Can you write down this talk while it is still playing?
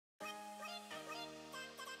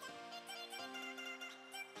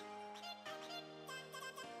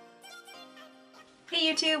Hey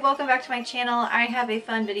YouTube, welcome back to my channel. I have a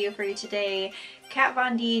fun video for you today. Kat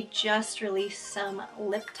Von D just released some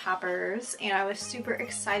lip toppers and I was super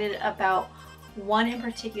excited about one in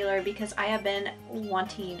particular because I have been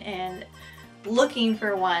wanting and looking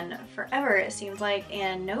for one forever, it seems like,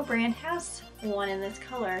 and no brand has one in this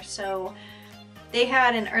color. So they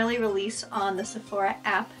had an early release on the Sephora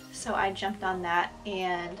app, so I jumped on that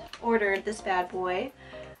and ordered this bad boy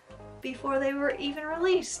before they were even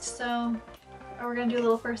released. So we're gonna do a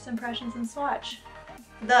little first impressions and swatch.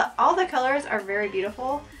 All the colors are very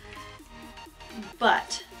beautiful,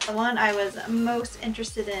 but the one I was most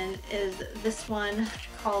interested in is this one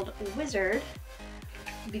called Wizard,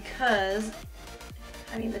 because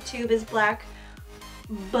I mean the tube is black,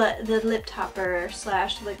 but the lip topper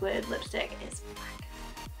slash liquid lipstick is black.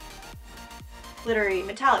 Glittery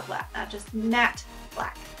metallic black, not just matte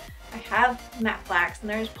black. I have matte blacks and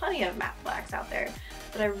there's plenty of matte blacks out there,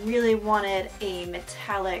 but I really wanted a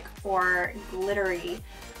metallic or glittery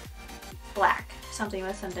black, something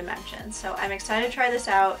with some dimension. So I'm excited to try this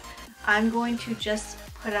out. I'm going to just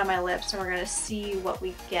put it on my lips and we're going to see what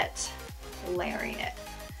we get layering it.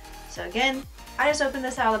 So again, I just opened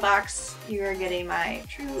this out of the box. You are getting my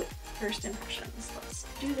true first impressions. Let's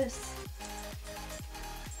do this.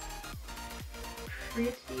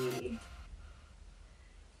 Pretty.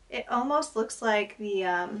 It almost looks like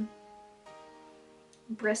the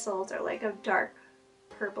bristles are like a dark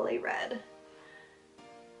purpley red.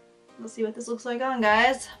 Let's see what this looks like on,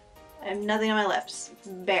 guys. I have nothing on my lips. It's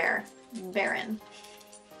bare. Barren.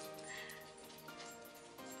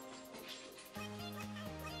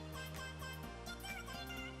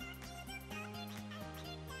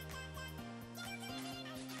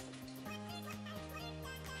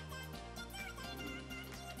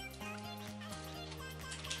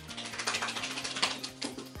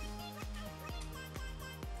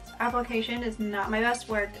 Application is not my best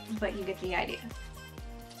work, but you get the idea.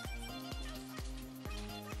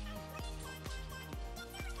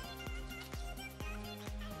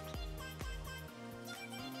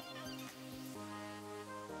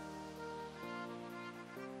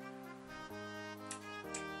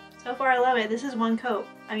 So far I love it. This is one coat.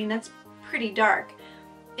 I mean, that's pretty dark.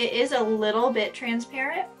 It is a little bit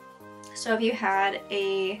transparent, so if you had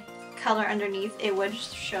a color underneath, it would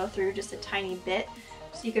show through just a tiny bit.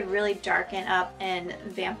 So you could really darken up and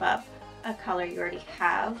vamp up a color you already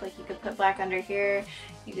have. Like you could put black under here,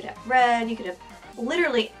 you could have red, you could have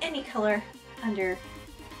literally any color under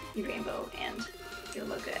your rainbow and it'll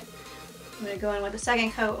look good. I'm going to go in with the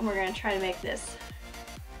second coat and we're going to try to make this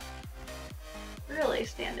really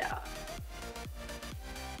stand out.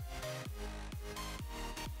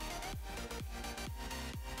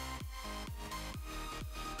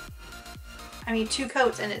 I mean, two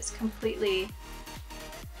coats and it's completely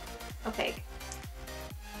opaque.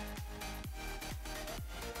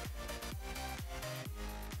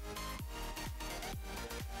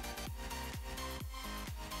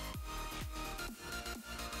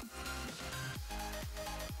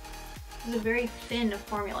 It's a very thin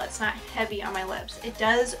formula. It's not heavy on my lips. It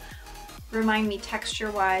does remind me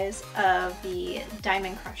texture-wise of the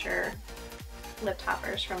Diamond Crusher lip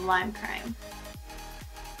toppers from Lime Crime.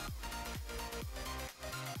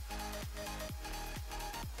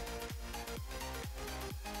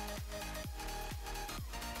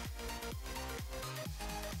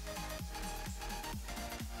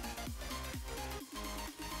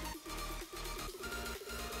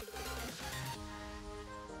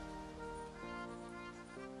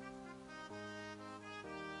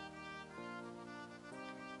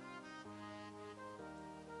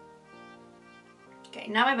 Okay,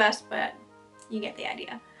 not my best, but you get the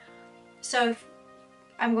idea. So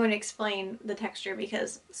I'm going to explain the texture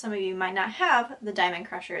because some of you might not have the Diamond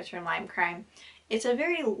Crushers from Lime Crime. It's a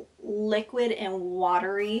very liquid and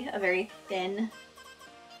watery, a very thin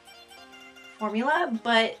formula,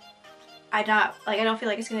 but I don't feel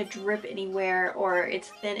like it's going to drip anywhere or it's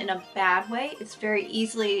thin in a bad way. It's very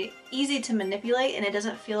easy to manipulate and it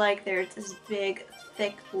doesn't feel like there's this big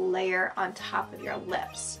thick layer on top of your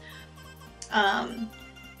lips.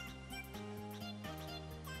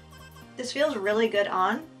 This feels really good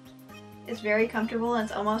on. It's very comfortable and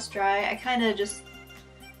it's almost dry. I kind of just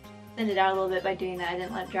thinned it out a little bit by doing that. I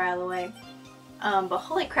didn't let it dry all the way. But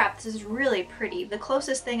holy crap, this is really pretty. The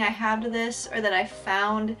closest thing I have to this, or that I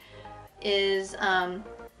found, is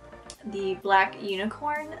the Black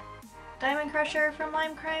Unicorn Diamond Crusher from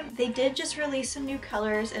Lime Crime. They did just release some new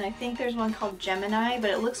colors and I think there's one called Gemini,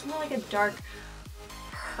 but it looks more like a dark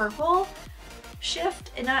purple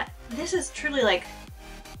shift, and this is truly like,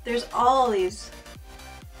 there's all these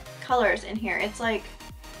colors in here. It's like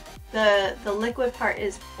The liquid part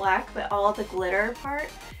is black, but all the glitter part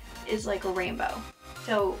is like a rainbow.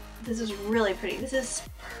 So this is really pretty. This is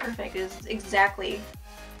perfect. This is exactly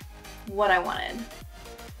what I wanted.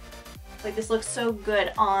 Like, this looks so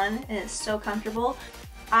good on, and it's so comfortable.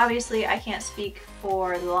 Obviously, I can't speak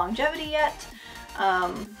for the longevity yet.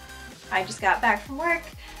 I just got back from work,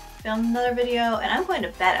 filmed another video, and I'm going to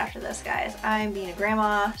bed after this, guys. I'm being a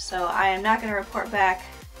grandma, so I am not going to report back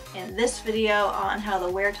in this video on how the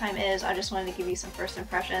wear time is. I just wanted to give you some first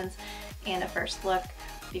impressions and a first look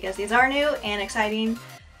because these are new and exciting.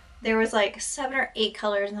 There was like 7 or 8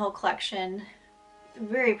 colors in the whole collection.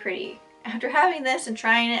 Very pretty. After having this and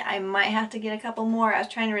trying it, I might have to get a couple more. I was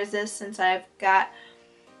trying to resist since I've got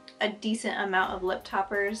a decent amount of lip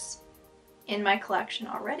toppers in my collection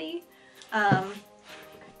already.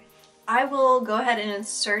 I will go ahead and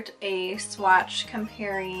insert a swatch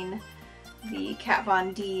comparing the Kat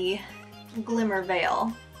Von D Glimmer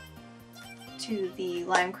Veil to the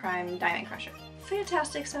Lime Crime Diamond Crusher.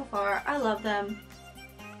 Fantastic so far. I love them.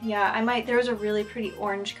 Yeah, there was a really pretty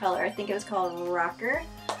orange color. I think it was called Rocker.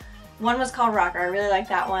 One was called Rocker. I really like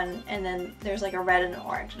that one. And then there's like a red and an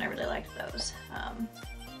orange, and I really liked those.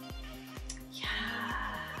 Yeah,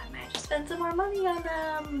 I might just spend some more money on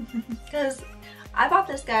them because I bought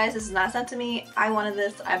this, guys. This is not sent to me. I wanted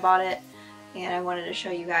this. I bought it, and I wanted to show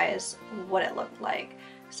you guys what it looked like.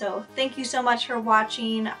 So thank you so much for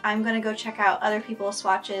watching. I'm gonna go check out other people's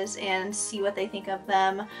swatches and see what they think of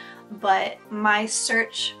them. But my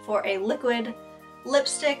search for a liquid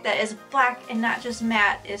lipstick that is black and not just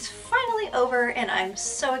matte is finally over, and I'm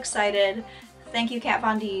so excited. Thank you, Kat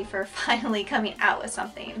Von D, for finally coming out with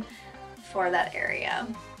something for that area.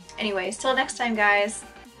 Anyways, till next time, guys.